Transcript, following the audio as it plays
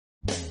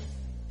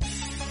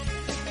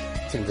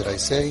everything that I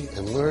say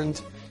and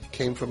learned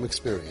came from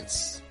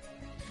experience.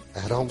 I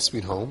had Home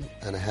Sweet Home,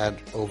 and I had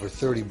over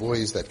 30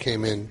 boys that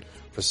came in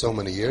for so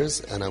many years,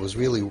 and I was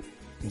really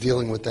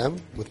dealing with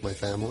them, with my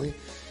family,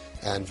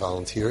 and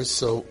volunteers.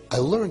 So I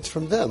learned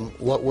from them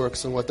what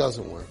works and what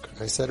doesn't work.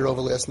 I said it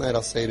over last night,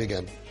 I'll say it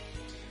again.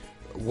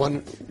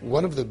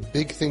 One of the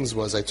big things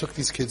was I took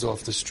these kids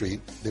off the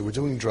street. They were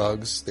doing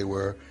drugs, they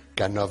were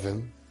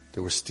ganavim, they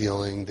were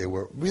stealing, they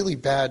were really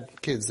bad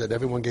kids that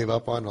everyone gave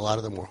up on. A lot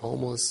of them were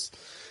homeless,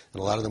 and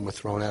a lot of them were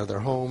thrown out of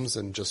their homes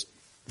and just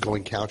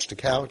going couch to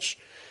couch.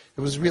 It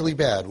was really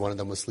bad. One of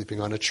them was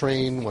sleeping on a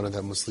train. One of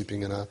them was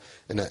sleeping in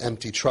an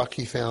empty truck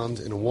he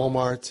found in a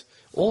Walmart,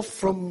 all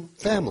from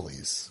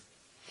families.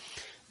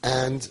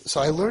 And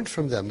so I learned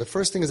from them. The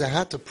first thing is I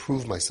had to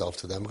prove myself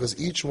to them, because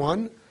each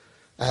one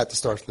I had to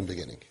start from the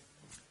beginning.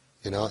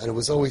 And it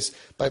was always,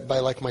 by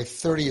like my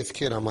 30th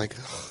kid, I'm like,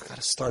 I got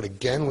to start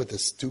again with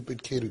this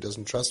stupid kid who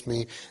doesn't trust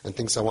me and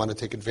thinks I want to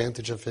take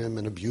advantage of him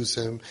and abuse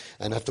him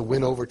and have to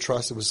win over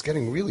trust. It was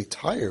getting really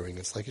tiring.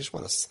 It's like you just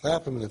want to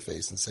slap him in the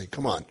face and say,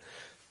 come on.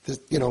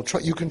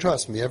 You can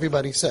trust me.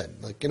 Everybody said,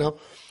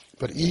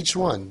 but each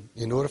one,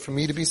 in order for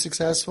me to be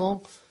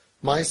successful,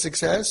 my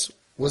success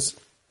was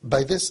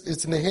by this.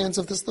 It's in the hands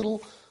of this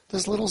little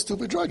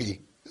stupid druggie.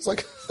 It's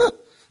like,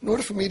 in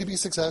order for me to be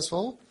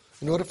successful,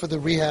 in order for the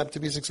rehab to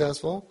be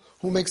successful,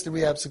 who makes the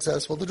rehab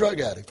successful? The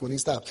drug addict when he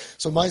stops.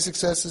 So my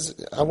success is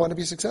I want to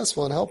be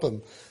successful and help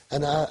him,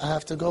 and I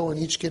have to go. And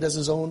each kid has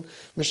his own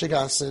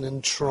mishigasin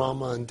and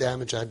trauma and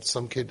damage. I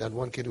had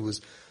one kid who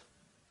was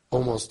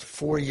almost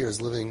 4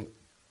 years living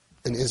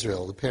in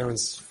Israel. The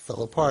parents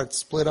fell apart,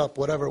 split up,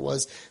 whatever it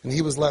was, and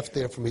he was left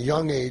there from a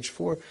young age,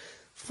 4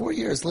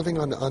 years living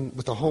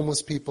with the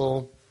homeless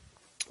people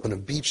on a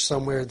beach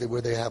somewhere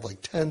where they have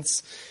like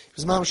tents. He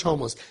was mamish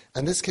homeless,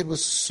 and this kid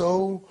was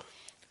so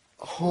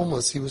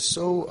homeless. He was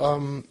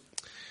so,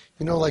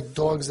 like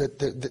dogs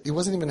that he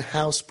wasn't even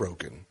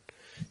housebroken.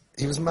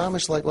 He was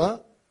mamish like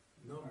what?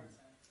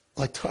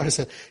 Like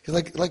Tarzan. He's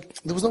like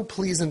there was no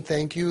please and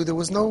thank you. There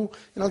was no,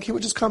 he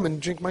would just come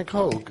and drink my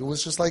Coke. It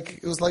was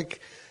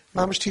like.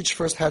 Mamish teach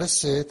first how to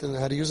sit and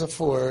how to use a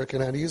fork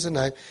and how to use a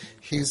knife.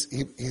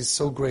 He's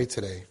so great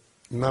today.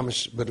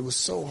 Mamish, but it was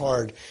so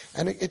hard.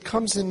 And it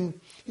comes in,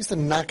 he used to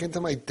knock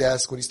into my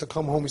desk when he used to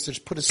come home. He used to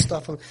just put his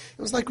stuff on.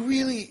 It was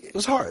it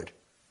was hard.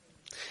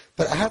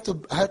 But I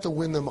had to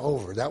win them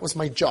over. That was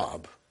my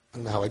job. I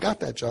don't know how I got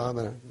that job,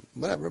 and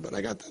whatever, but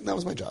I got that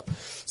was my job.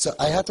 So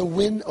I had to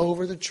win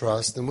over the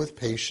trust, and with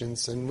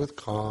patience and with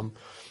calm.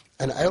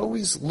 And I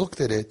always looked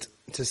at it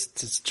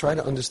to try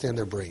to understand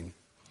their brain.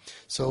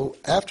 So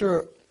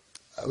after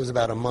it was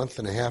about a month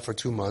and a half or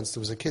 2 months, there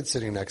was a kid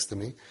sitting next to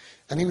me,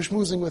 and he was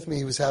schmoozing with me.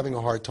 He was having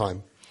a hard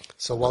time.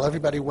 So while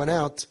everybody went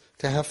out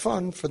to have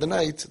fun for the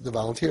night, the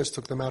volunteers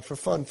took them out for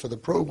fun for the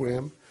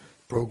program.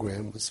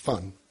 Program was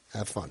fun,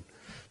 have fun.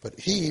 But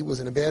he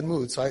was in a bad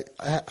mood, so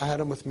I had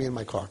him with me in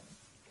my car.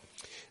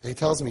 And he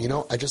tells me,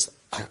 I just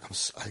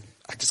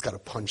got to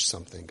punch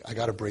something. I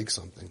got to break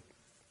something.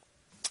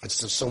 I'm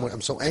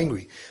so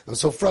angry. I'm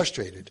so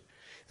frustrated.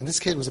 And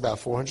this kid was about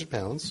 400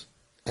 pounds.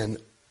 And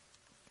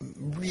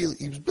really,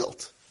 he was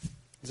built.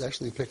 There's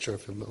actually a picture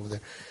of him over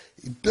there.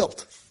 He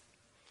built.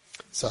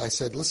 So I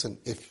said, listen,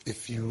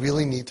 if you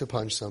really need to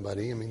punch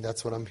somebody,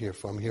 that's what I'm here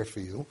for. I'm here for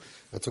you.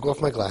 I took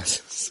off my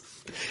glasses.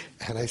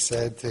 And I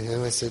said to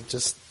him,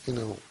 just,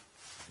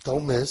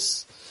 don't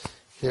miss.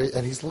 Here,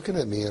 and he's looking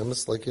at me. And I'm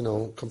just like,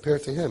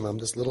 compared to him, I'm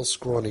this little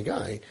scrawny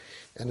guy.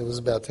 And it was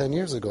about 10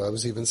 years ago. I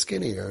was even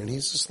skinnier. And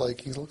he's just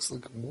like, he looks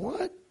like,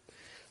 what?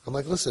 I'm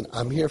like, listen,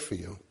 I'm here for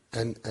you.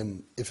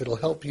 And if it'll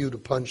help you to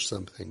punch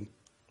something,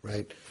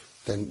 right,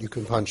 then you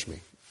can punch me,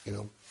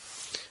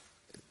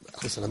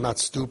 Listen, I'm not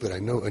stupid. I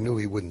knew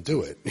he wouldn't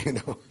do it,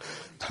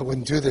 I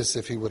wouldn't do this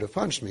if he would have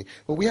punched me.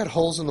 But we had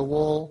holes in the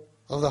wall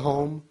of the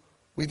home.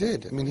 We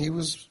did. He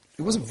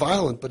wasn't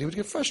violent, but he would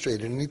get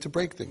frustrated and need to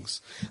break things.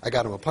 I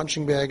got him a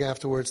punching bag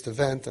afterwards to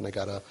vent, and I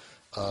got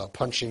a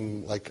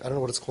punching, I don't know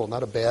what it's called,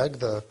 not a bag,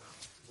 the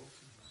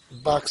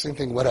boxing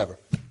thing, whatever.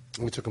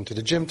 And we took him to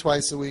the gym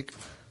twice a week.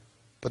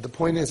 But the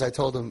point is, I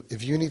told him,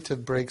 if you need to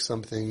break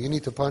something, you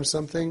need to punch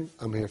something,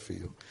 I'm here for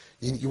you.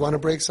 You want to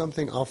break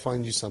something, I'll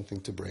find you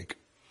something to break.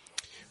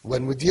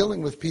 When we're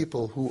dealing with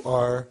people who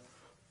are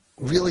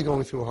really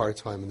going through a hard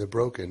time and they're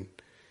broken,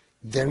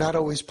 they're not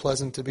always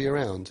pleasant to be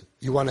around.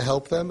 You want to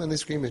help them, and they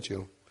scream at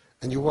you.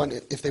 And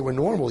if they were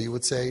normal, you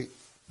would say,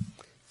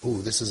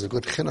 ooh, this is a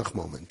good chinuch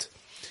moment.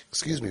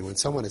 Excuse me, when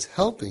someone is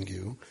helping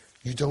you,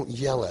 you don't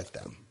yell at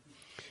them.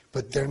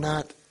 But they're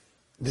not.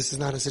 This is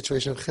not a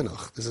situation of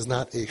chinuch. This is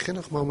not a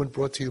chinuch moment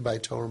brought to you by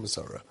Torah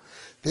Masara.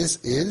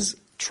 This is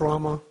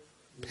trauma,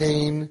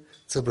 pain,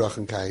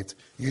 zerbrochenkeit.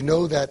 You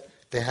know that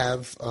they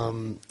have,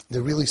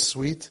 they're really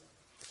sweet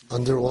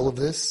under all of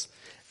this,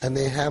 and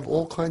they have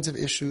all kinds of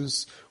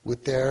issues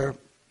with their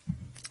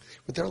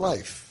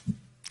life.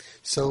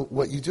 So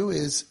what you do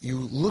is you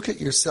look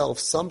at yourself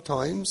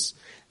sometimes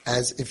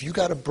as if you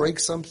got to break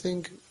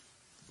something.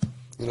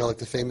 Like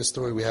the famous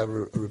story we have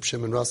of Reb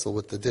Shimon Russell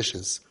with the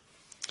dishes.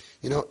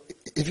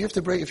 If you have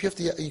to break,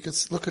 you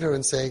could look at her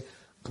and say,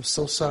 I'm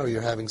so sorry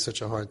you're having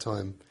such a hard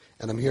time,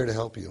 and I'm here to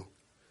help you.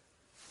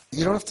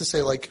 You don't have to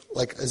say like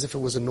as if it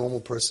was a normal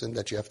person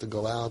that you have to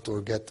go out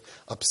or get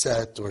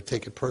upset or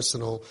take it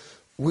personal.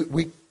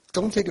 We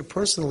don't take it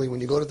personally when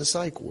you go to the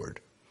psych ward.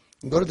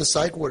 You go to the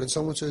psych ward and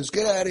someone says,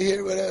 "Get out of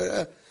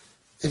here."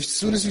 As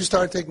soon as you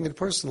start taking it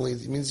personally,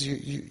 it means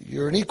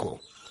you're an equal.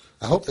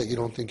 I hope that you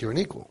don't think you're an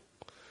equal.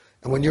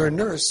 And when you're a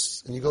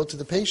nurse and you go to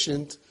the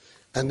patient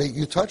and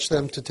you touch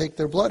them to take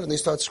their blood and they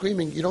start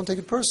screaming, you don't take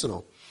it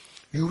personal.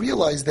 You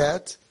realize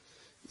that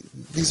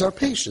these are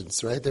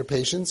patients, right? They're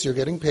patients. You're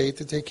getting paid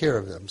to take care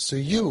of them. So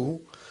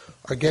you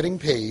are getting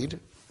paid,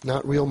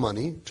 not real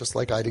money, just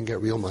like I didn't get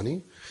real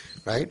money,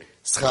 right?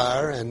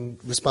 Schar and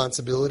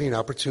responsibility and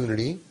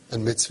opportunity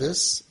and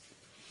mitzvahs.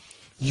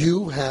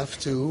 You have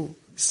to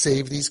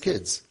save these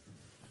kids.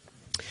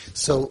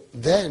 So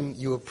then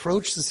you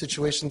approach the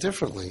situation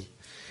differently.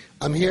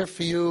 I'm here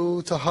for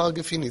you to hug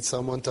if you need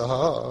someone to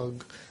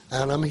hug.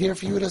 And I'm here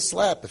for you to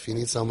slap if you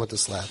need someone to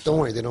slap. Don't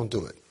worry, they don't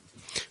do it.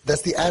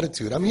 That's the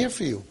attitude. I'm here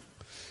for you.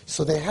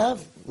 So they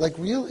have like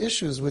real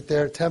issues with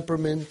their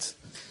temperament.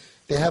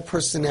 They have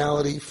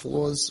personality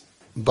flaws.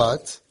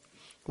 But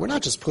we're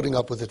not just putting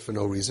up with it for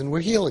no reason. We're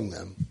healing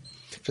them.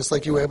 Just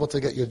like you were able to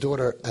get your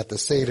daughter at the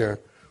Seder,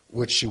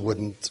 which she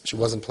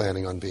wasn't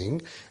planning on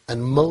being.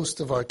 And most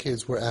of our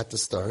kids were at the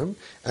Starim.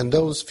 And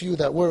those few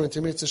that weren't,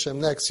 in Mitzvah Shem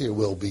next year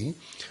will be.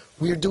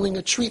 We're doing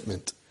a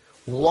treatment.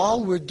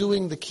 While we're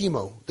doing the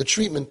chemo, the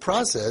treatment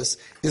process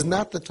is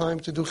not the time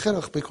to do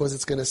chinuch because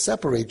it's going to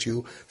separate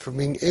you from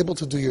being able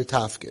to do your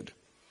tafkid.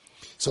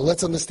 So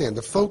let's understand.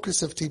 The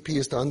focus of TP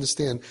is to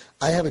understand,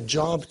 I have a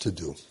job to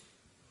do.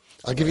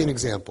 I'll give you an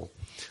example.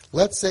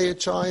 Let's say a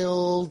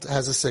child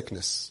has a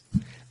sickness.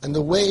 And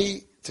the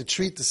way to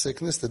treat the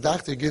sickness, the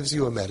doctor gives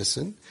you a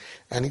medicine,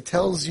 and he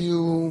tells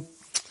you,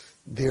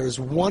 there's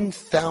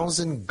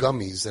 1,000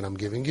 gummies that I'm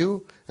giving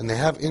you, and they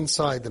have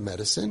inside the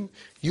medicine.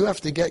 You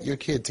have to get your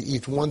kid to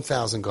eat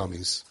 1,000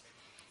 gummies.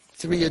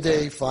 3 a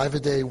day, 5 a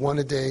day, 1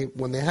 a day.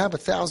 When they have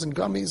 1,000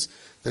 gummies,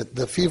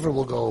 the fever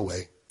will go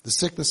away. The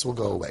sickness will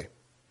go away.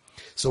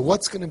 So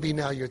what's going to be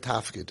now your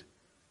tafkid?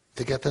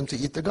 To get them to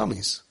eat the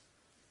gummies.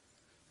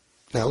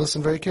 Now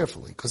listen very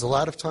carefully, because a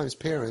lot of times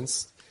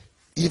parents,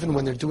 even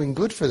when they're doing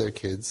good for their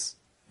kids,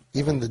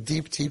 even the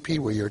deep TP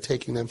where you're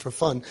taking them for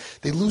fun,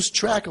 they lose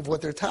track of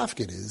what their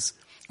tafkid is,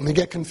 and they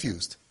get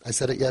confused. I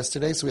said it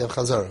yesterday, so we have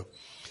Chazara.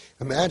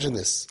 Imagine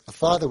this. A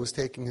father was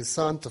taking his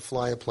son to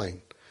fly a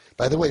plane.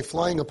 By the way,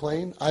 flying a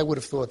plane, I would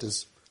have thought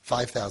is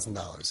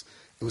 $5,000.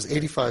 It was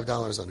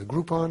 $85 on a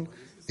Groupon.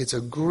 It's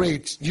a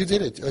great... You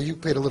did it. You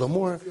paid a little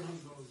more.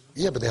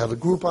 Yeah, but they have a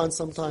Groupon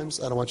sometimes.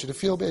 I don't want you to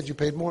feel bad. You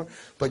paid more.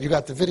 But you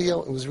got the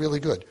video. It was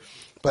really good.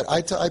 But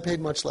I paid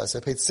much less.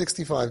 I paid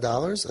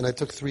 $65, and I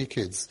took 3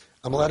 kids.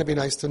 I'm allowed to be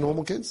nice to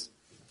normal kids?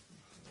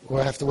 Or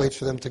I have to wait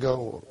for them to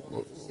go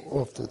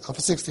off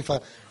for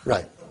 65?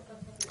 Right.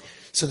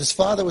 So this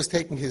father was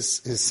taking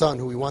his son,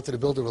 who he wanted to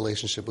build a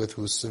relationship with,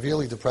 who was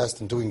severely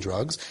depressed and doing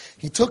drugs.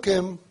 He took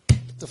him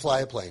to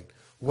fly a plane.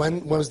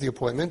 When was the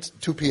appointment?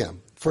 2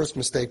 p.m. First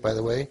mistake, by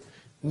the way,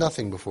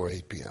 nothing before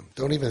 8 p.m.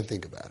 Don't even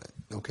think about it.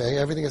 Okay?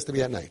 Everything has to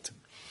be at night.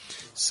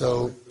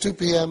 So 2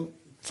 p.m.,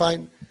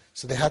 fine.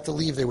 So they had to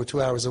leave. They were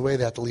 2 hours away.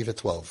 They had to leave at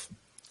 12.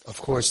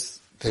 Of course,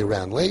 they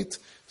ran late.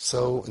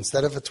 So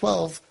instead of at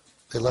 12,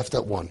 they left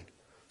at 1.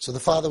 So the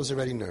father was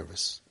already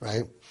nervous,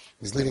 right?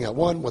 He's leaving at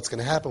 1. What's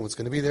going to happen? What's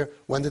going to be there?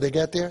 When did they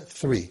get there?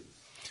 3.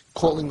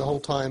 Calling the whole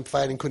time,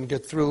 fighting, couldn't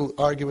get through,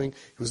 arguing.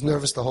 He was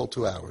nervous the whole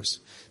 2 hours.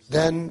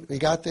 Then we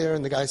got there,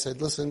 and the guy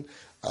said, listen,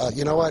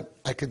 you know what?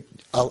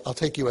 I'll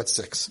take you at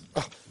 6.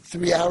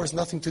 3 hours,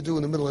 nothing to do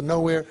in the middle of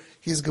nowhere.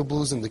 He's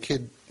gabloozing. The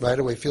kid right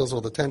away feels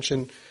all the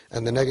tension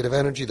and the negative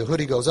energy. The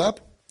hoodie goes up,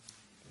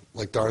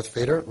 like Darth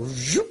Vader,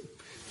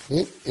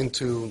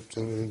 into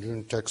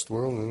text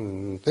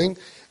world thing,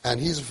 and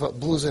he's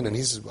bluesing,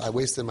 and I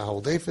wasted my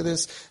whole day for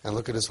this, and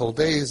look at his whole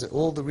day,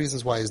 all the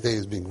reasons why his day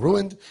is being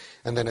ruined,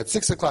 and then at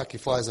 6 o'clock he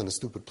flies on a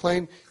stupid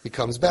plane, he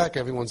comes back,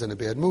 everyone's in a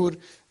bad mood,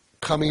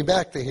 coming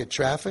back they hit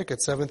traffic at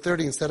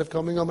 7:30, instead of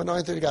coming home at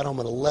 9:30, got home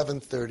at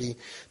 11:30,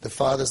 the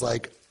father's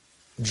like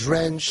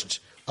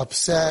drenched,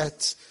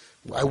 upset,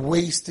 I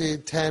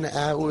wasted 10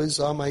 hours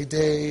on my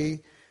day,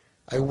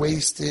 I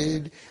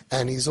wasted,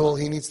 and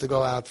he needs to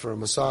go out for a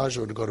massage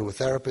or to go to a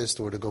therapist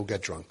or to go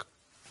get drunk.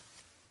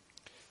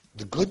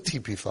 The good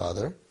TP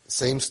father,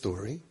 same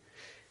story,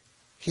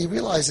 he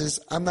realizes,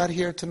 I'm not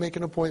here to make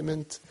an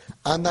appointment,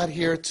 I'm not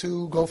here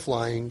to go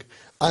flying,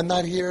 I'm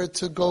not here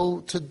to go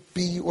to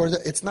be,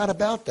 it's not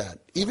about that.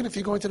 Even if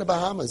you're going to the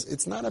Bahamas,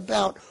 it's not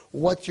about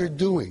what you're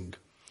doing.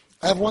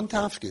 I have one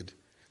tafkid,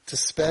 to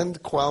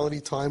spend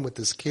quality time with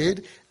this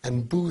kid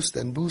and boost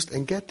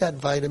and get that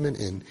vitamin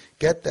in,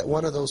 get that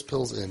one of those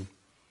pills in,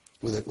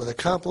 with a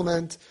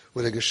compliment,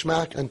 with a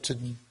geschmack, and to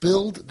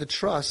build the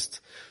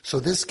trust so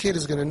this kid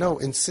is going to know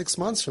in 6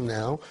 months from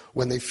now,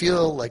 when they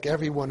feel like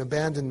everyone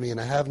abandoned me and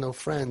I have no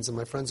friends and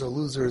my friends are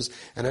losers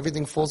and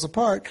everything falls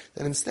apart,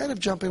 that instead of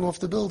jumping off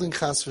the building,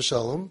 chas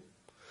v'shalom,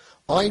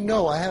 I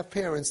know I have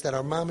parents that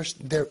are mamish,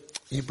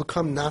 you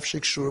become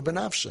nafshik shur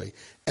benafshay,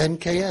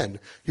 NKN.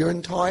 Your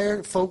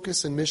entire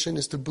focus and mission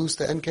is to boost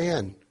the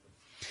NKN.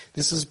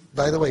 This is,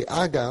 by the way,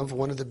 agav,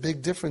 one of the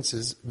big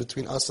differences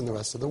between us and the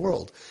rest of the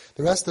world.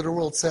 The rest of the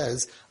world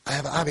says, I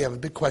have a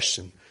big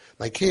question.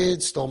 My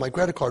kid stole my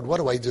credit card, what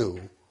do I do?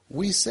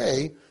 We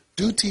say,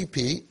 do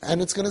TP,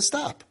 and it's going to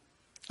stop.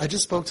 I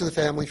just spoke to the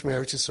family from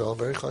Eretz Yisrael,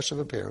 very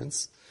chashuv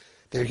parents.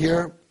 They're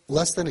here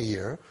less than a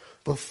year.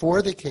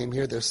 Before they came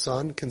here, their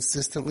son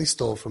consistently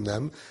stole from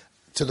them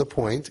to the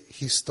point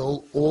he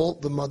stole all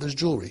the mother's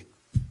jewelry.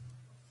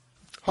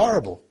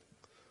 Horrible.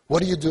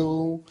 What do you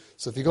do?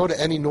 So if you go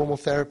to any normal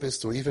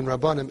therapist or even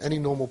Rabbanim, any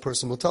normal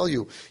person will tell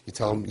you. You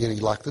tell him, you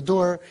lock the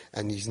door,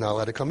 and he's not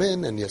allowed to come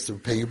in, and he has to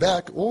pay you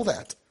back, all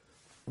that.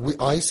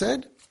 I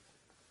said,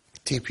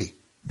 TP.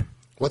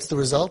 What's the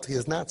result? He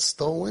has not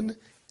stolen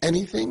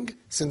anything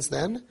since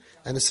then,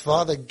 and his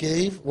father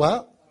gave,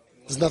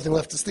 there's nothing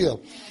left to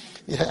steal.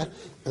 Yeah, and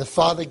the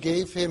father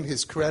gave him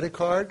his credit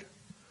card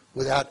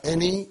without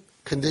any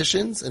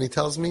conditions, and he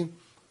tells me,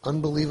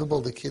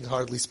 unbelievable, the kid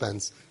hardly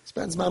spends.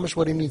 Spends mamish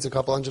what he needs, a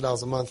couple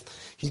 $100 a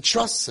month. He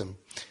trusts him.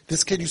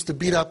 This kid used to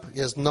beat up, he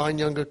has 9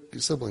 younger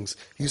siblings.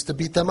 He used to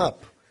beat them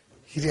up.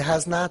 He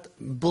has not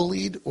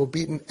bullied or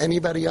beaten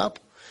anybody up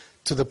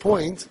to the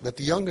point that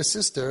the younger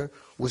sister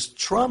was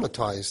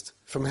traumatized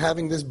from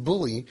having this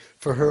bully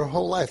for her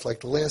whole life,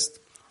 like the last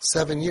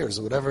 7 years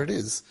or whatever it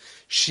is.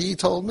 She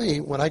told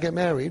me, when I get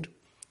married,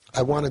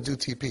 I want to do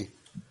TP.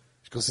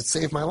 She goes, it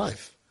saved my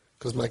life.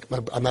 Because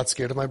I'm not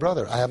scared of my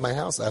brother. I have my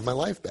house. I have my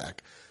life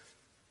back.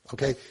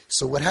 Okay?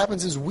 So what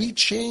happens is we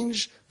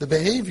change the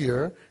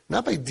behavior,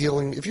 not by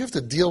dealing. If you have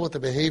to deal with the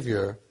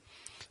behavior,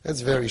 that's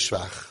very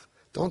schwach.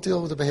 Don't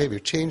deal with the behavior.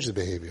 Change the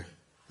behavior.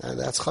 And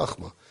that's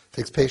chachma. It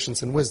takes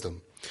patience and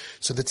wisdom.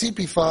 So the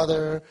TP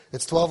father,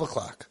 it's 12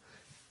 o'clock.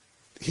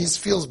 He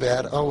feels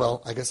bad. Oh,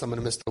 well, I guess I'm going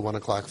to miss the 1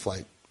 o'clock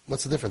flight.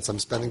 What's the difference? I'm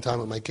spending time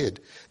with my kid.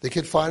 The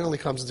kid finally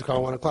comes into the car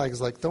at 1 o'clock. He's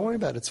like, don't worry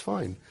about it. It's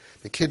fine.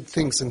 The kid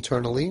thinks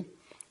internally,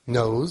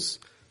 knows,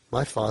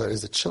 my father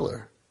is a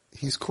chiller.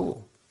 He's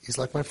cool. He's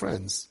like my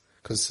friends.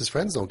 Because his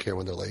friends don't care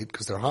when they're late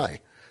because they're high.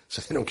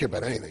 So they don't care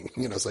about anything.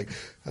 It's like,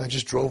 I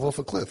just drove off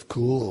a cliff.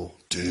 Cool.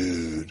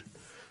 Dude.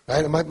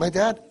 Right? And my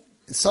dad,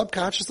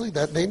 subconsciously,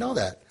 they know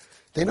that.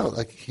 They know,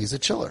 like, he's a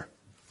chiller.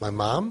 My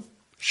mom,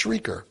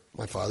 shrieker.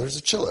 My father's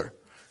a chiller.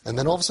 And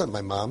then all of a sudden,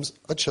 my mom's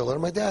a chiller,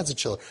 my dad's a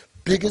chiller.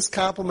 Biggest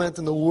compliment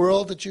in the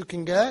world that you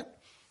can get,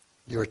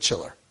 you're a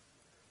chiller.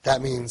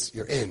 That means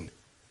you're in.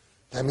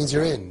 That means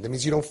you're in. That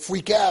means you don't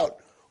freak out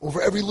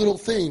over every little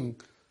thing,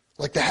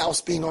 like the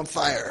house being on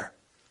fire.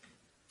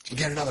 You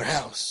get another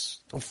house.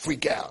 Don't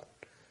freak out.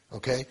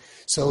 Okay?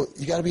 So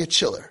you got to be a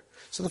chiller.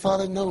 So the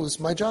father knows,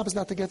 my job is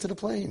not to get to the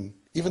plane,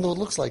 even though it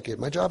looks like it.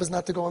 My job is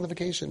not to go on the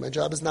vacation. My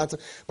job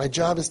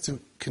is to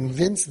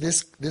convince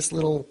this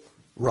little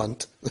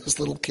runt, this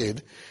little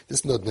kid,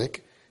 this nudnik,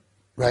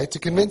 right, to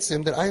convince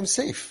him that I am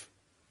safe,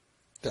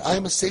 that I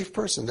am a safe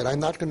person, that I'm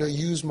not going to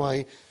use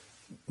my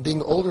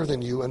being older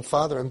than you and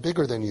father and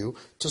bigger than you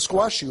to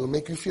squash you and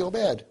make you feel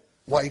bad.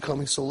 Why are you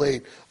coming so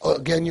late? Oh,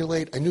 again, you're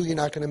late. I knew you're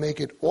not going to make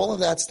it. All of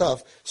that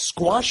stuff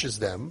squashes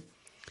them.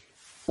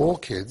 All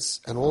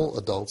kids and all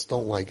adults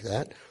don't like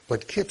that,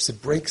 but kips,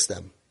 it breaks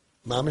them.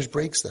 Mamish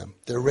breaks them.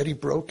 They're already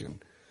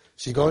broken.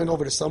 So you're going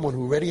over to someone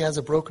who already has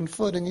a broken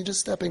foot and you're just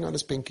stepping on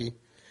his pinky.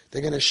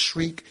 They're going to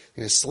shriek,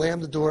 they're going to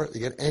slam the door, they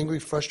get angry,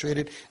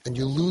 frustrated, and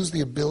you lose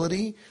the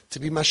ability to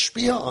be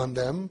mashpia on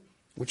them,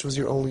 which was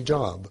your only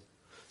job.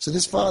 So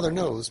this father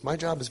knows, my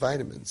job is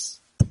vitamins.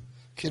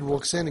 Kid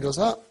walks in and goes,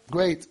 oh,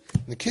 great.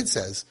 And the kid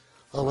says,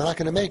 oh, we're not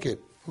going to make it.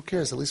 Who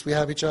cares? At least we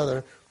have each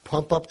other.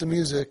 Pump up the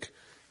music.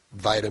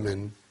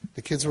 Vitamin.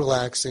 The kid's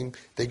relaxing.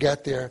 They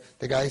get there.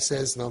 The guy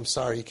says, no, I'm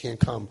sorry, you can't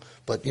come.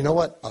 But you know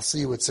what? I'll see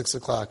you at 6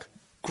 o'clock.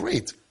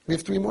 Great. We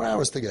have 3 more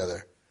hours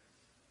together.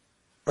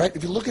 Right?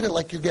 If you look at it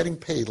like you're getting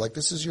paid, like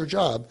this is your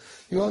job,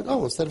 you're like,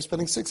 oh, instead of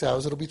spending 6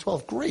 hours, it'll be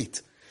 12.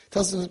 Great.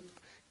 Tells them,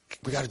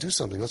 we got to do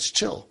something. Let's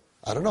chill.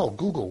 I don't know.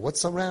 Google.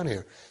 What's around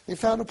here? They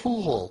found a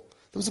pool hall.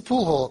 There was a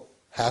pool hall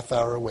half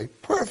hour away.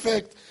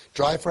 Perfect.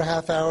 Drive for a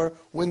half hour,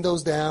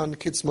 windows down, the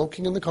kid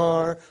smoking in the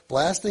car,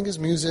 blasting his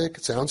music.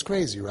 It sounds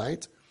crazy,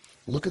 right?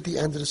 Look at the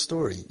end of the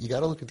story. You got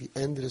to look at the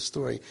end of the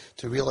story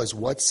to realize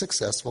what's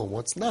successful and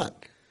what's not.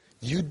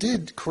 You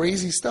did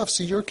crazy stuff,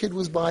 so your kid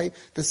was by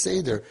the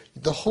Seder.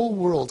 The whole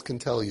world can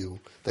tell you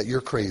that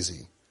you're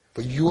crazy,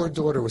 but your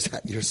daughter was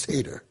at your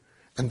Seder,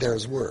 and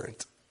theirs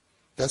weren't.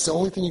 That's the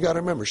only thing you got to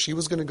remember. She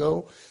was going to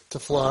go to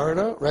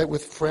Florida, right,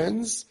 with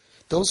friends.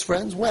 Those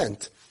friends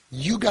went.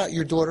 You got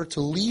your daughter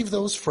to leave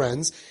those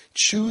friends,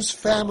 choose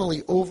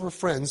family over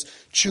friends,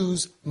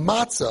 choose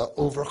matzah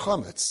over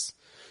chametz,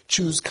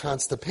 choose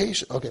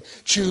constipation,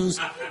 choose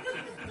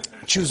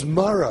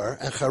marar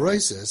and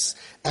charoisis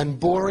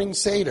and boring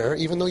Seder,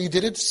 even though you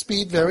did it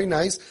speed, very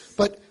nice,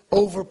 but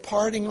over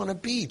partying on a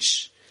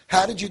beach.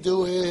 How did you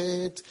do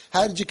it?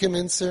 How did you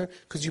convince her?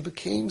 Because you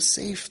became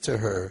safe to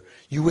her.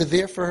 You were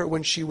there for her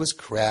when she was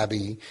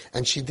crabby,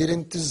 and she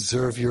didn't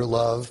deserve your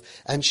love,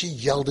 and she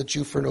yelled at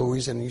you for no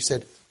reason, and you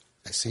said,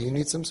 I see you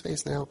need some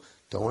space now.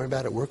 Don't worry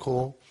about it. We're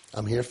cool.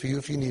 I'm here for you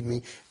if you need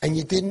me. And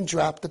you didn't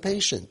drop the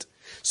patient.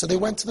 So they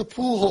went to the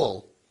pool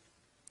hall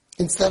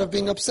instead of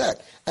being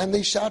upset. And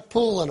they shot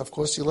pool, and of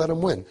course you let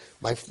them win.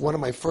 One of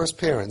my first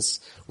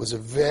parents was a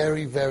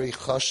very, very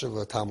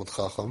chashuv Talmud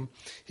Chacham.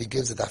 He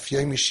gives a daf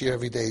yomi shir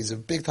every day. He's a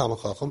big Talmud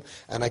Chacham.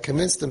 And I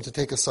convinced him to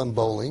take his son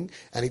bowling.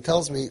 And he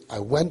tells me, I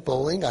went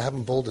bowling. I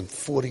haven't bowled in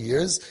 40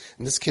 years.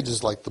 And this kid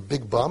is like the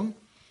big bum.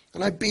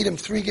 And I beat him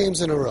 3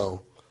 games in a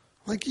row.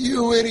 I'm like,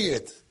 you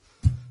idiot.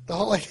 The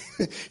whole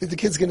the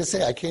kid's going to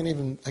say, I can't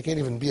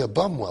even be a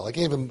bum well. I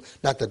can't even,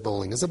 not that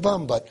bowling is a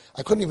bum, but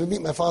I couldn't even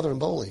meet my father in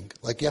bowling.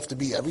 Like, you have to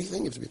be everything.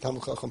 You have to be a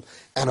Talmud Chacham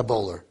and a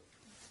bowler.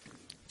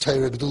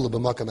 Torah Gedula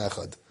b'makam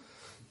echad.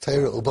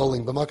 Torah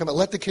bowling b'makam echad.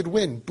 Let the kid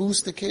win.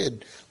 Boost the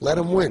kid. Let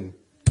him win.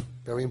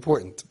 Very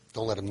important.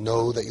 Don't let him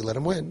know that you let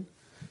him win.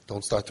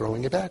 Don't start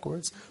throwing it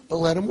backwards, but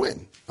let him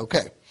win.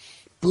 Okay.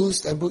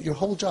 Boost and boot. Your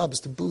whole job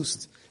is to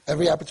boost.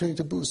 Every opportunity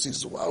to boost. He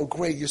says, wow,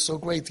 great, you're so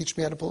great. Teach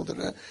me how to pull.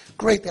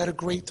 Great, they had a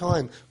great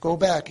time. Go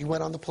back. He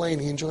went on the plane.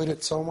 He enjoyed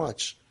it so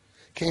much.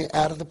 Came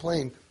out of the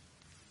plane.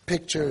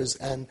 Pictures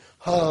and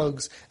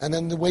hugs. And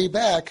then the way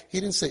back,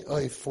 he didn't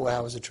say, 4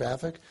 hours of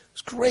traffic. It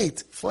was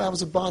great. 4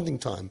 hours of bonding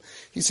time.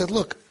 He said,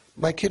 look,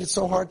 my kid, it's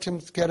so hard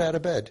to get out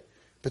of bed.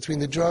 Between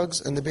the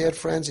drugs and the bad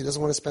friends, he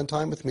doesn't want to spend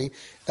time with me.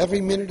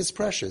 Every minute is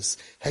precious.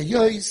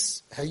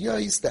 Hayos,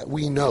 that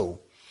we know.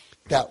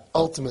 That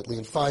ultimately,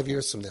 in 5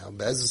 years from now,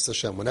 Be'ezus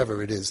Hashem,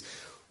 whenever it is,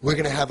 we're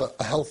going to have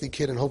a healthy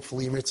kid, and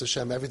hopefully, Mitzvah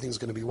Hashem, everything's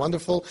going to be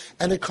wonderful.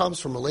 And it comes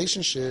from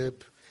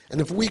relationship.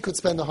 And if we could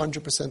spend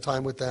 100%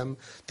 time with them,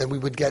 then we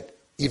would get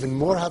even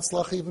more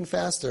Hatzlacha even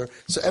faster.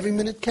 So every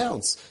minute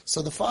counts.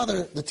 So the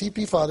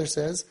TP father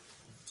says,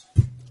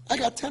 I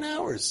got 10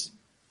 hours.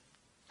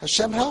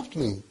 Hashem helped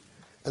me.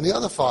 And the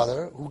other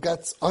father, who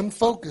got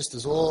unfocused,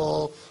 is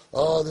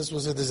this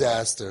was a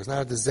disaster. It's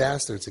not a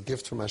disaster, it's a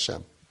gift from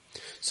Hashem.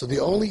 So the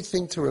only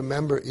thing to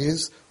remember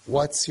is,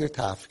 what's your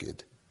tafkid?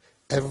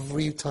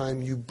 Every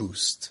time you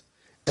boost,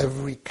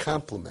 every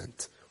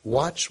compliment,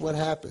 watch what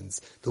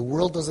happens. The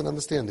world doesn't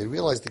understand. They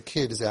realize the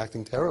kid is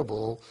acting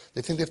terrible.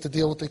 They think they have to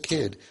deal with the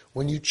kid.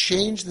 When you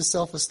change the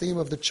self-esteem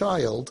of the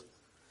child,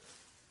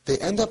 they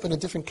end up in a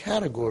different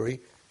category.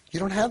 You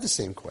don't have the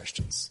same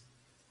questions.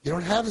 You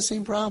don't have the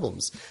same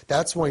problems.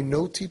 That's why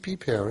no TP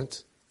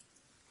parent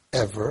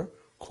ever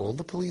called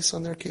the police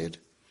on their kid,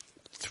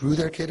 threw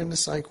their kid in the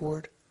psych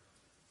ward,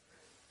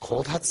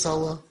 called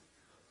Hatzalah,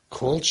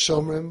 called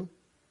Shomrim.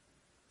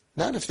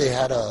 Not if they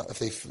had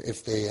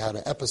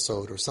an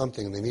episode or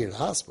something and they needed a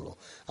hospital.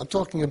 I'm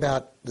talking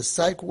about the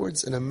psych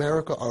wards in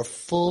America are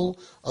full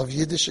of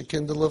Yiddish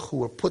Kinderlich who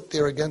were put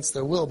there against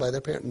their will by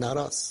their parents. Not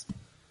us.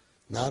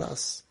 Not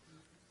us.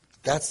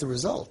 That's the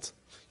result.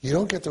 You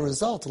don't get the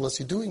result unless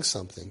you're doing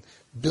something.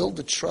 Build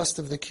the trust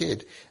of the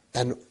kid.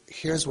 And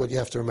here's what you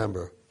have to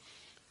remember.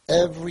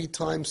 Every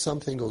time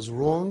something goes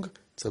wrong,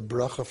 it's a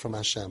bracha from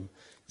Hashem.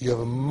 You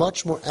have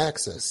much more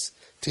access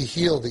to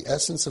heal the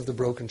essence of the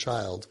broken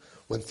child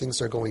when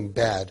things are going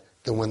bad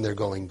than when they're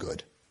going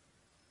good.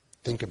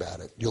 Think about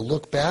it. You'll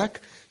look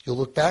back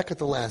at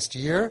the last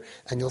year,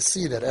 and you'll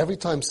see that every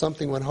time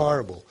something went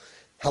horrible,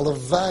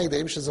 halavai, the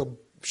Eibusha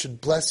should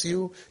bless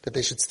you that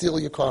they should steal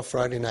your car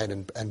Friday night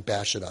and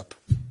bash it up.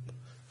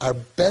 Our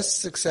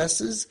best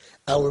successes,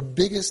 our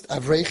biggest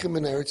Avreichim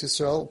in Eretz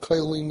Yisrael,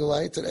 Koilim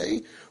Nulai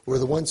today, were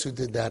the ones who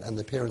did that, and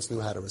the parents knew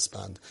how to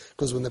respond.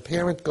 Because when the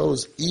parent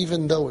goes,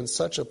 even though in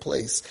such a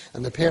place,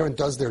 and the parent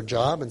does their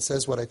job and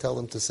says what I tell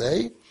them to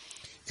say,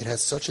 it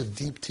has such a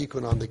deep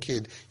tikkun on the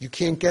kid. You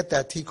can't get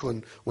that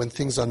tikkun when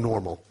things are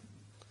normal.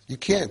 You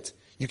can't.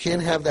 You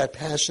can't have that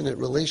passionate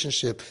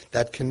relationship,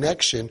 that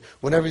connection,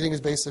 when everything is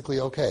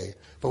basically okay.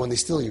 But when they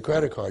steal your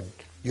credit card,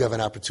 you have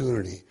an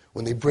opportunity.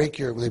 When they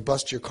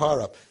bust your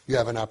car up, you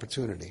have an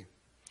opportunity.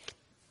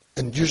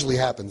 And usually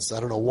happens,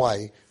 I don't know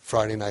why,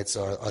 Friday nights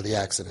are the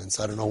accidents.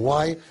 I don't know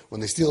why,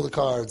 when they steal the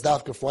car, it's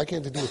dafka. Why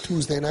can't they do it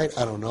Tuesday night?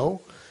 I don't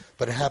know.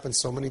 But it happens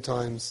so many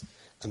times,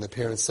 and the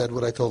parents said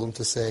what I told them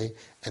to say,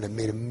 and it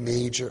made a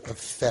major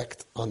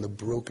effect on the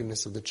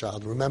brokenness of the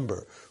child.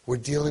 Remember, we're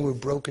dealing with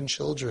broken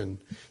children.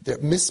 They're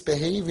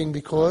misbehaving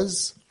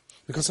because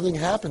something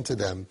happened to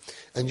them.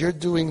 And you're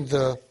doing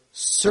the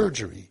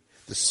surgery.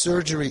 The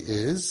surgery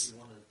is,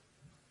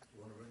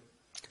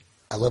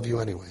 I love you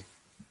anyway.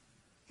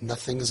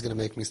 Nothing is going to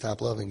make me stop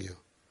loving you.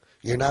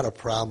 You're not a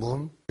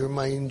problem. You're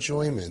my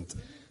enjoyment.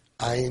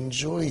 I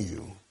enjoy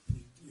you.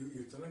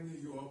 You're telling me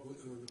you are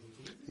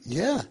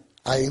Yeah,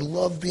 I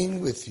love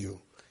being with you.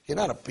 You're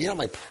not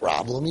my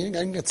problem. I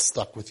can get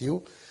stuck with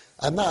you.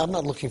 I'm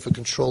not looking for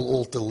Control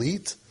Alt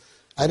Delete.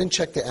 I didn't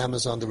check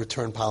the the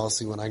return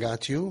policy when I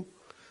got you.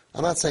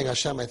 I'm not saying,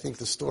 Hashem, I think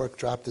the stork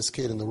dropped this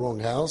kid in the wrong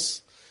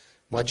house.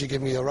 Why'd you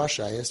give me a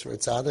Russia? I asked for a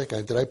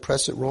tzaddik. Did I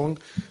press it wrong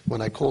when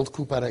I called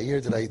Kupar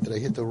Ha'ir? Did I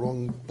hit the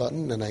wrong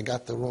button and I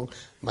got the wrong?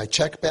 My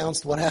check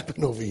bounced. What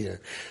happened over here?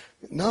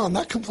 No, I'm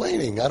not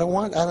complaining.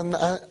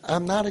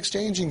 I'm not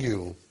exchanging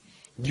you.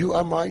 You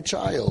are my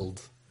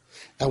child.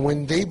 And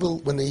when they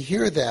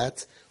hear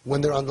that,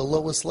 when they're on the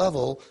lowest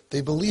level,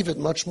 they believe it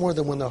much more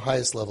than when they're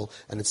highest level.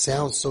 And it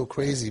sounds so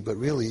crazy, but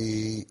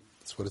really,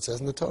 it's what it says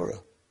in the Torah.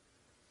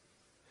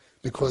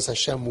 Because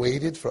Hashem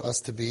waited for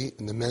us to be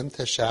in the Mem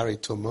Teshari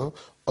Tumah,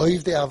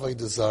 Oiv de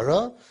Avodah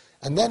Zarah,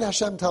 and then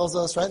Hashem tells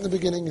us, right in the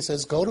beginning, He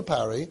says, go to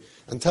Pari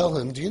and tell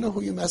him, do you know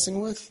who you're messing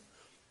with?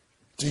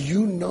 Do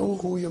you know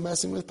who you're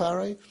messing with,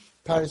 Pari?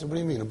 Pari said, what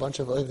do you mean? A bunch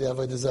of Oiv de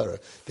Avodah Zarah.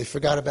 They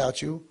forgot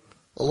about you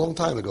a long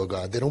time ago,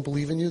 God. They don't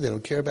believe in you. They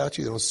don't care about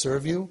you. They don't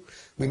serve you.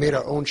 We made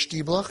our own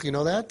shtiblach. You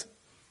know that?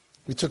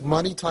 We took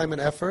money, time, and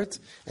effort,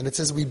 and it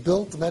says the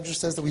Medrash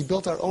says that we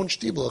built our own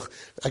shtiblach,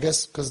 I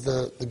guess because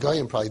the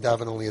Goyim probably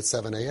daven only at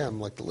 7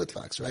 a.m., like the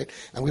Litvaks, right?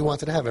 And we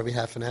wanted to have every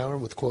half an hour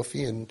with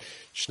coffee and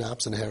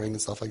schnapps and herring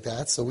and stuff like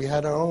that. So we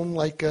had our own,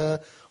 what do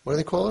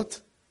they call it?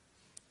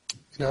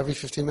 Every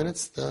 15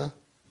 minutes?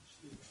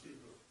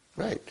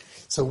 Right.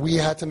 So we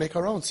had to make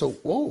our own. So,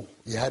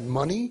 you had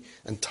money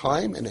and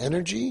time and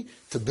energy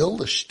to build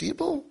a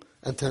shtibel?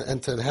 And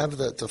to have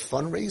to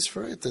fundraise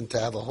for it and to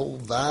have a whole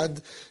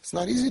vad. It's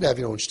not easy to have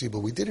your own shtibel.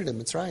 We did it in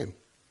Mitzrayim.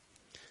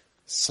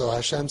 So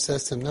Hashem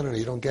says to him, no,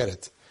 you don't get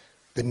it.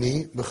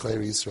 B'ni b'chayr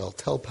Yisrael.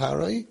 Tell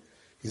Parai,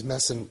 he's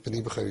messing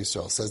B'ni b'chayr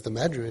Yisrael. Says the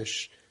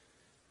Medrash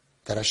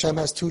that Hashem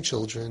has two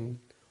children.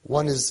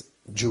 One is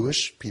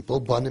Jewish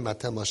people, Banim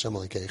atem Hashem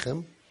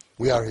alikeichem.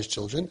 We are His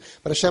children.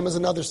 But Hashem has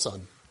another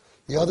son.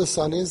 The other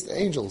son is the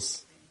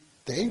angels.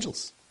 The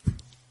angels.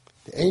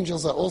 The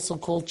angels are also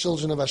called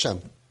children of Hashem.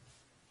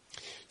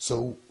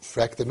 So,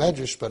 frak the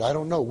Medrash, but I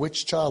don't know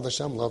which child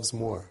Hashem loves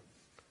more.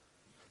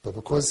 But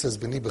because it says,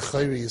 B'ni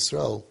b'chayri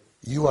Yisrael,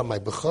 you are my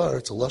b'char,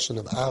 it's a lashon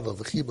of Ava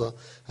v'chiba,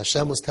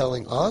 Hashem was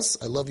telling us,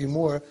 I love you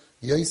more,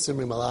 Yoiser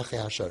mi malachi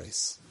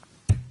hasharis.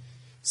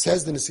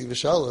 Says the Nesiv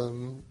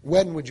Shalom,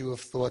 when would you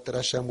have thought that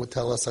Hashem would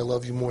tell us, I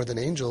love you more than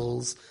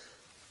angels?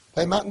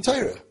 By Matan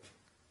Torah.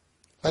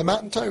 By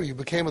Matan Torah, you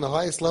became on the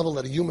highest level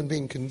that a human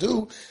being can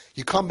do.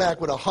 You come back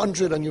with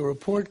 100 on your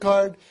report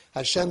card.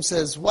 Hashem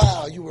says,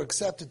 wow, you were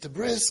accepted to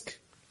Brisk.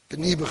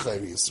 B'ni b'chayr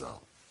Yisrael.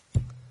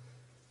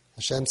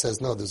 Hashem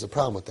says, no, there's a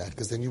problem with that.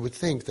 Because then you would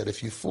think that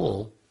if you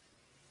fall,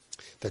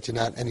 that you're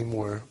not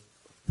anymore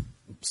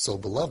so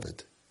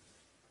beloved.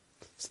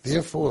 So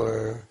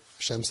therefore,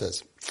 Hashem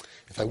says,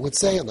 if I would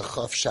say on the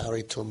Chaf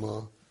Shari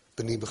Tumah,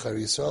 B'ni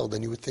b'chayr Yisrael,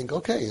 then you would think,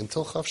 okay,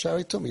 until Chaf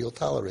Shari Tumah, you'll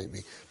tolerate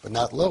me, but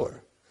not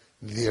lower.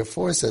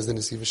 Therefore, says the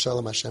Nesiv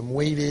Shalom, Hashem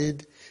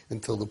waited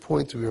until the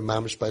point we were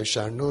mamish by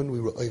Sharnun, we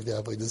were oiv de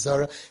avodah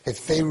zarah,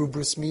 hefeiru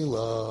bris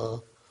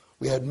milah.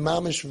 We had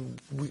mamish,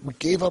 we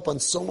gave up on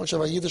so much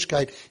of our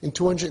Yiddishkeit in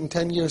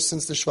 210 years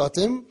since the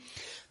Shvatim.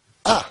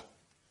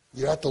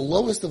 You're at the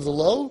lowest of the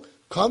low,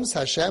 comes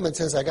Hashem and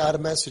says, I got a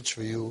message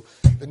for you.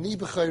 B'ni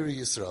b'chayri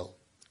Yisrael.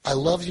 I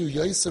love you,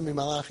 yoyser mi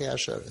malachi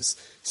asheres.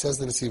 Says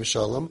the Nesiv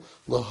Shalom,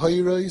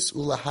 lahoyrois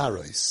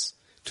ulaharois.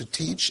 To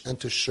teach and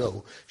to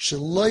show.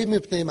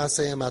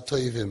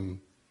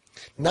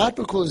 Not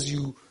because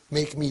you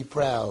make me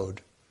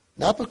proud,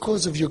 not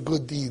because of your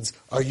good deeds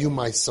are you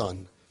my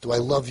son. Do I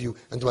love you,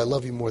 and do I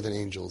love you more than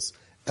angels?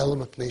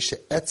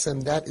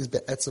 That is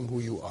be'etzem who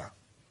you are.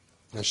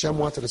 And Hashem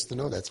wanted us to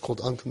know that. It's called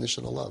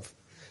unconditional love.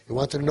 He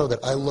wanted to know that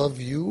I love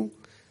you,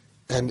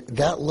 and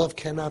that love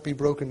cannot be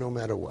broken no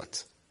matter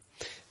what.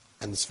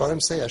 And the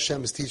Sfarim say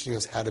Hashem is teaching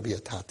us how to be a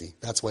tati.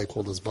 That's why He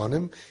called us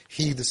Banim.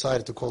 He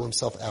decided to call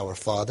Himself our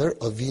Father,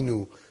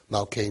 Avinu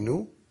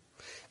Malkeinu,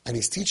 and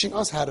He's teaching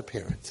us how to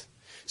parent.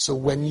 So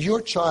when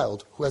your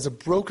child, who has a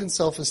broken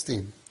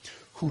self-esteem,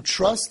 who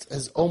trust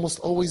has almost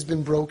always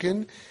been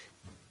broken,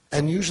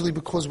 and usually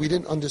because we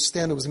didn't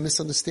understand, it was a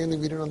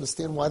misunderstanding, we didn't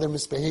understand why they're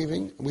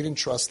misbehaving, we didn't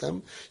trust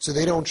them, so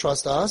they don't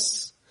trust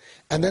us,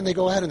 and then they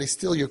go ahead and they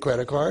steal your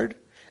credit card,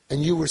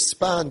 and you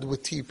respond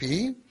with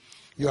TP,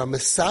 you are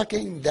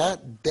misaking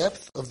that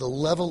depth of the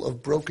level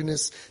of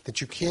brokenness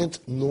that you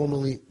can't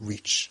normally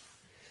reach.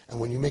 And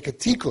when you make a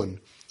tikkun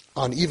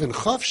on even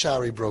Chaf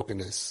Shari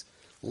brokenness,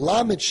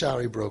 Lamed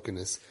Shari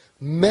brokenness,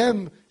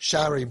 Mem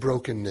Shari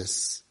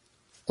brokenness,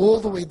 all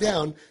the way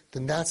down,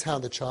 then that's how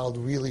the child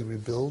really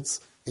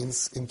rebuilds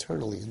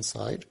internally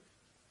inside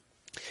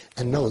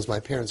and knows my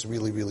parents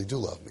really, really do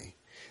love me.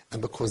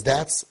 And because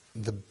that's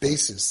the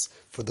basis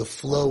for the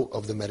flow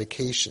of the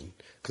medication.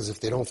 Because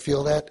if they don't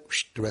feel that,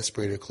 the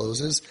respirator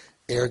closes,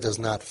 air does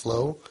not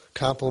flow,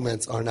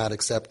 compliments are not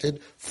accepted,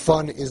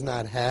 fun is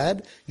not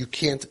had, you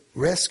can't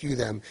rescue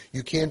them,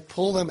 you can't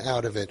pull them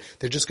out of it.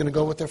 They're just going to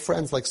go with their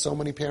friends, like so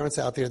many parents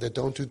out there that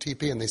don't do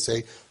TP, and they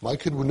say, my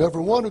kid would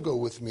never want to go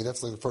with me.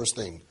 That's like the first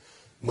thing.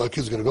 My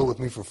kid's going to go with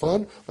me for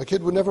fun. My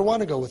kid would never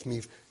want to go with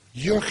me.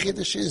 Your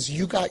chiddush is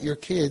you got your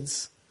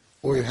kids,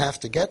 or you have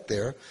to get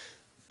there.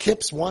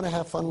 Kids want to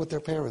have fun with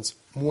their parents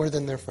more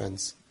than their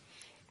friends.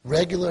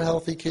 Regular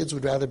healthy kids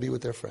would rather be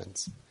with their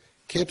friends.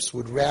 Kids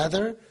would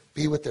rather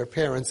be with their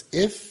parents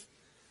if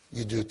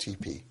you do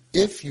TP.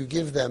 If you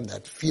give them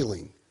that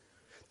feeling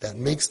that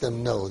makes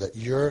them know that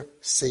you're a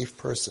safe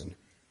person.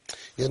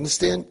 You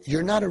understand?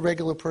 You're not a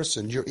regular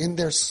person. You're in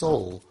their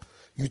soul.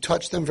 You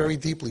touch them very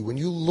deeply. When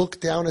you look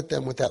down at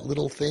them with that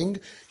little thing,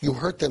 you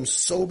hurt them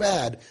so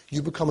bad,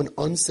 you become an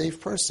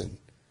unsafe person.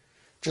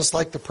 just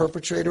like the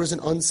perpetrator is an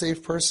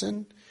unsafe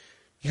person,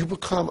 you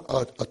become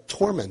a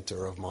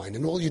tormentor of mine.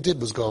 And all you did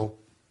was go.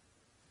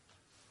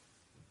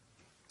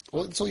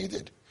 Well, that's all you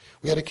did.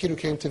 We had a kid who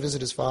came to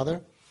visit his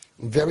father,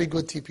 very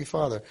good TP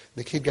father.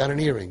 The kid got an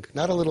earring,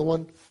 not a little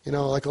one,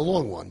 like a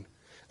long one.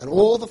 And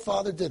all the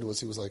father did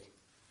was it was like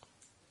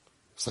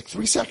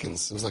 3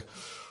 seconds. It was like,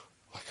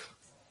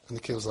 and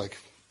the kid was like,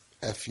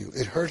 F you.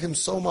 It hurt him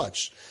so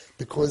much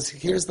because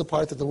here's the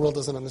part that the world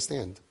doesn't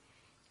understand.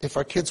 If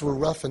our kids were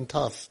rough and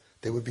tough,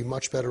 they would be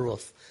much better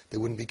off. They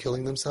wouldn't be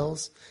killing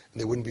themselves, and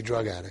they wouldn't be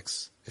drug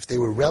addicts. If they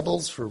were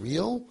rebels for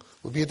real,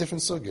 it would be a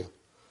different sugya.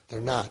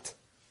 They're not.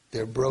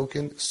 They're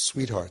broken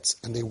sweethearts,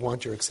 and they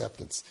want your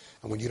acceptance.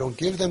 And when you don't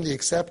give them the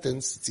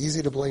acceptance, it's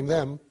easy to blame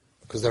them,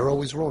 because they're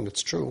always wrong,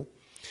 it's true.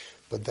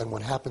 But then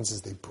what happens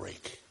is they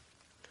break.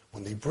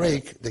 When they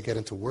break, they get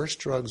into worse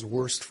drugs,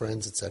 worse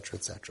friends, etc.,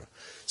 etc.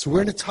 So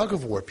we're in a tug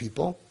of war,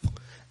 people.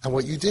 And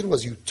what you did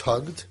was you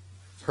tugged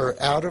her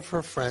out of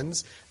her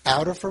friends,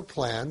 out of her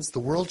plans. The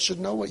world should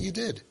know what you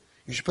did.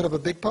 You should put up a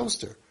big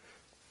poster.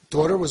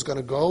 Daughter was going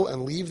to go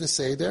and leave the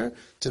Seder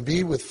to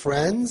be with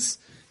friends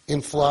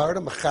in Florida,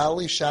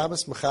 Mechalel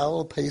Shabbos,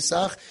 Mechalel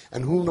Pesach,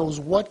 and who knows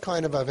what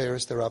kind of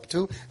Averis they're up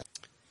to.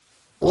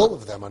 All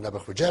of them are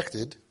Nebuch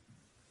rejected,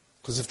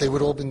 because if they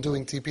would all been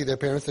doing TP, their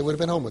parents, they would have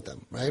been home with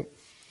them, right?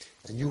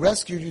 And you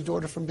rescued your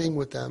daughter from being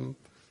with them,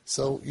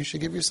 so you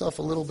should give yourself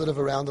a little bit of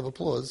a round of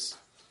applause.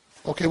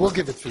 Okay, we'll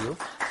give it for you.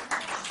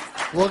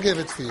 We'll give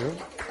it for you.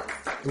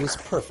 It was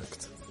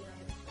perfect.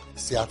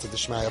 Siyata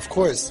D'Shmaya, of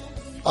course.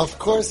 Of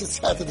course it's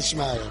Siyata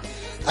D'Shmaya.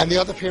 And the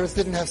other parents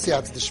didn't have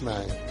Siyata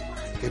D'Shmaya.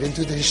 They didn't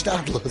do the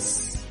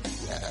Hishtadlus.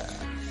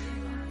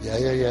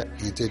 Yeah.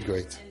 You did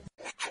great.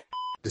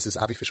 This is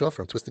Avi Fishoff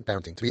from Twisted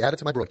Parenting. To be added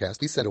to my broadcast,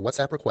 please send a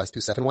WhatsApp request to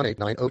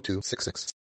 718-902-66.